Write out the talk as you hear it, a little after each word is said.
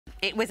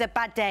It was a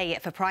bad day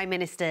for Prime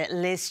Minister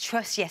Liz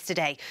Truss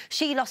yesterday.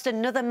 She lost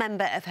another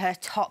member of her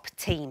top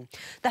team.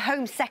 The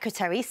Home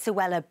Secretary,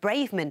 Suella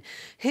Braverman,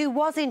 who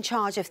was in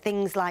charge of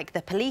things like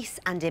the police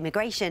and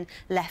immigration,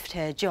 left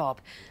her job.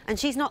 And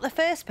she's not the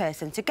first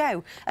person to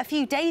go. A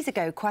few days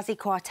ago, Kwasi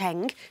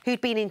Kwarteng,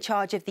 who'd been in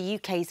charge of the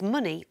UK's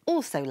money,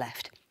 also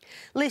left.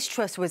 Liz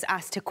Truss was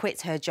asked to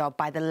quit her job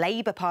by the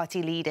Labour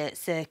Party leader,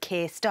 Sir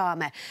Keir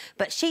Starmer,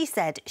 but she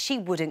said she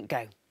wouldn't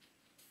go.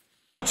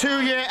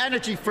 2-year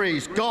energy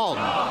freeze, gone.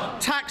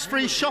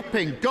 Tax-free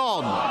shopping,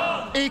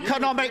 gone.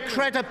 Economic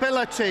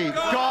credibility,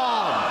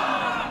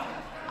 gone.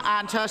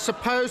 And her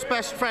supposed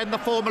best friend, the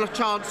former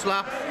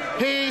Chancellor,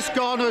 he's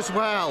gone as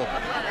well.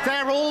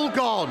 They're all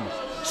gone.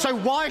 So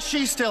why is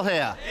she still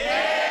here?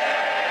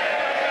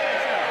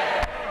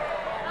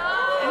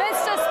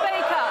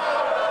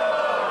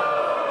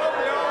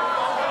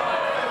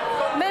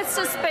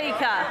 Mr.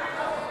 Speaker,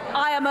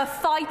 I am a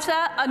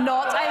fighter and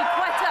not a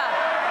quitter.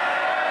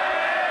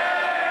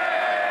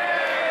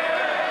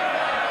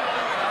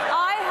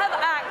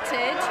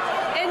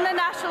 In the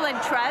national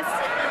interest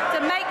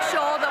to make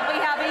sure that we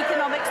have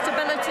economic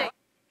stability.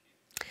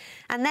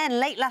 And then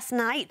late last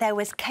night there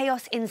was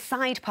chaos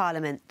inside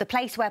Parliament, the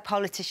place where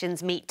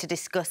politicians meet to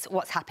discuss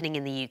what's happening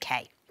in the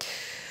UK.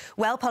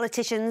 Well,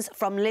 politicians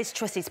from Liz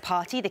Truss's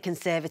party, the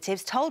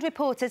Conservatives, told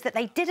reporters that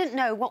they didn't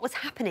know what was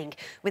happening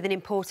with an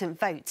important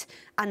vote,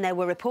 and there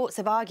were reports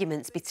of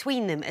arguments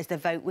between them as the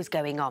vote was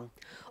going on.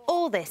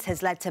 All this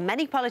has led to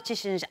many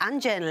politicians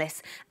and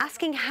journalists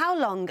asking how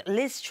long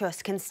Liz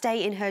Truss can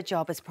stay in her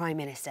job as Prime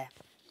Minister.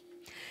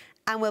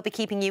 And we'll be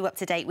keeping you up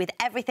to date with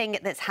everything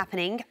that's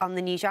happening on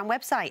the Newsround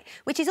website,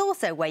 which is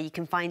also where you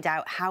can find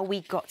out how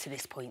we got to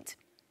this point.